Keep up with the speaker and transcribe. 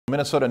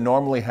Minnesota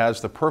normally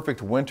has the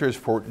perfect winters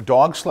for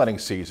dog sledding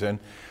season,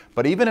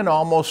 but even an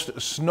almost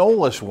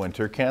snowless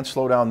winter can't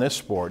slow down this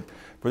sport.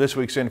 For this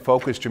week's In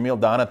Focus, Jamil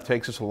Doneth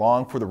takes us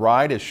along for the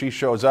ride as she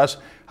shows us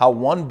how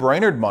one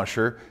Brainerd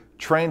musher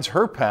trains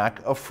her pack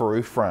of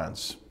furry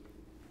friends.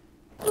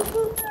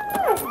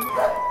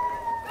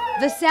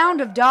 The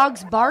sound of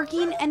dogs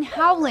barking and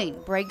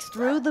howling breaks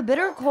through the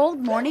bitter cold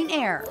morning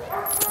air.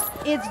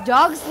 It's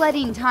dog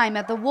sledding time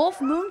at the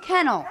Wolf Moon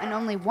Kennel, and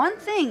only one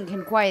thing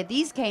can quiet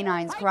these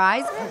canines'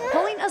 cries: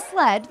 pulling a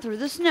sled through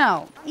the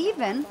snow,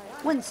 even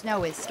when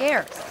snow is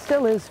scarce.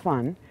 Still is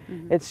fun.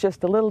 It's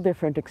just a little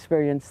different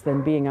experience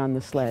than being on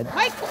the sled.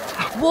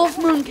 Wolf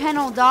Moon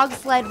Kennel Dog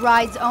Sled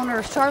Rides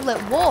owner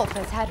Charlotte Wolf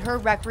has had her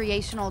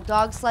recreational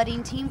dog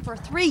sledding team for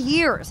 3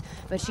 years,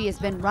 but she has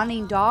been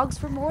running dogs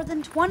for more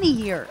than 20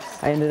 years.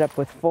 I ended up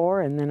with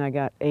 4, and then I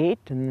got 8,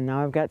 and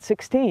now I've got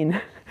 16.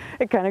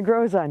 It kind of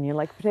grows on you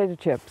like potato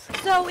chips.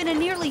 So in a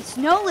nearly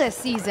snowless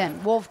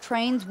season, Wolf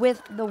trains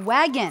with the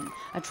wagon,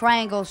 a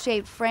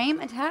triangle-shaped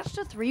frame attached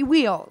to 3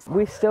 wheels.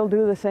 We still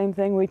do the same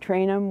thing. We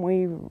train them,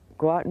 we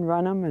go out and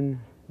run them, and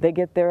they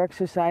get their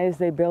exercise,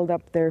 they build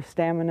up their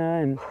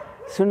stamina, and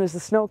as soon as the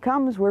snow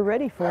comes, we're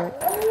ready for it.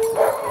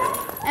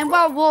 And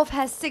while Wolf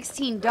has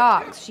 16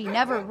 dogs, she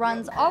never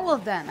runs all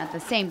of them at the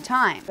same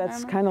time.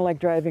 That's kind of like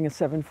driving a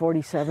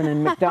 747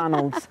 in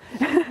McDonald's.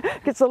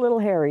 It's a little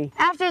hairy.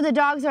 After the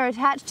dogs are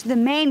attached to the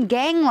main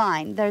gang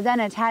line, they're then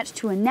attached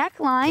to a neck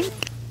line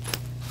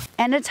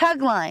and a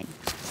tug line.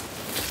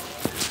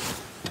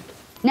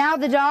 Now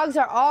the dogs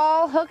are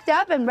all hooked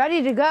up and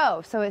ready to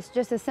go, so it's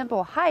just a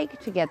simple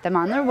hike to get them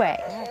on their way.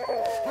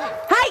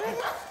 Hike!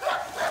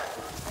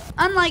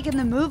 Unlike in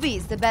the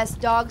movies, the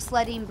best dog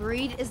sledding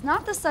breed is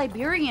not the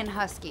Siberian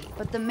Husky,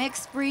 but the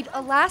mixed breed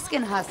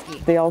Alaskan Husky.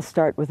 They all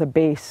start with a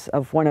base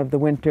of one of the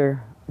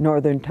winter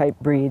northern type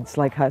breeds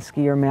like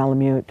Husky or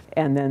Malamute,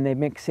 and then they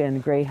mix in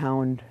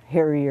Greyhound,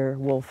 Harrier,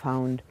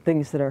 Wolfhound,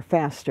 things that are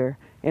faster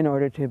in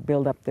order to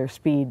build up their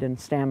speed and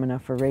stamina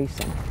for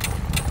racing.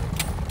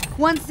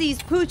 Once these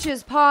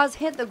pooches' paws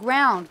hit the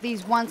ground,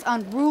 these once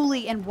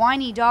unruly and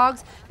whiny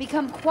dogs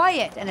become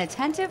quiet and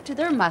attentive to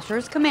their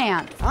musher's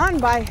commands. On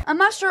by. A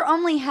musher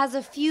only has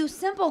a few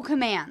simple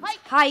commands: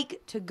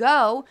 hike to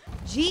go,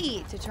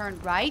 G to turn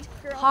right,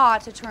 paw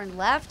to turn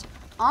left,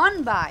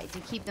 on by to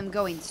keep them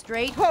going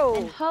straight, Ho.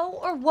 and ho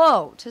or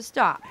whoa to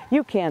stop.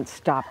 You can't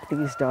stop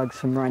these dogs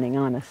from running,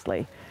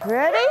 honestly.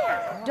 Ready?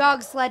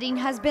 Dog sledding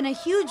has been a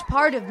huge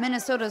part of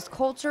Minnesota's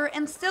culture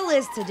and still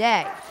is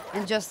today.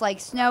 And just like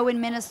snow in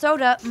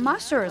Minnesota,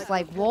 mushers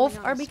like Wolf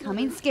are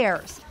becoming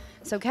scarce.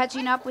 So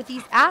catching up with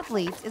these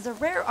athletes is a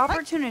rare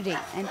opportunity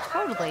and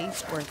totally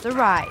worth the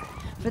ride.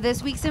 For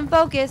this week's In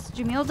Focus,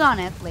 Jamil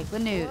Doneth,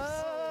 Lakeland News.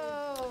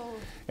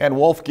 And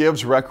Wolf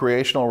gives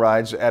recreational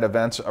rides at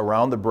events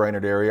around the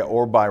Brainerd area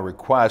or by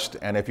request.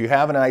 And if you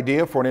have an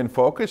idea for an In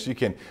Focus, you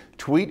can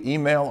tweet,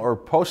 email, or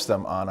post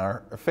them on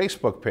our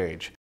Facebook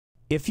page.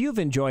 If you've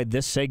enjoyed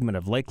this segment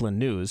of Lakeland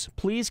News,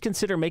 please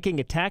consider making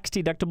a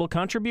tax-deductible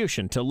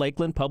contribution to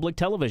Lakeland Public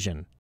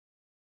Television.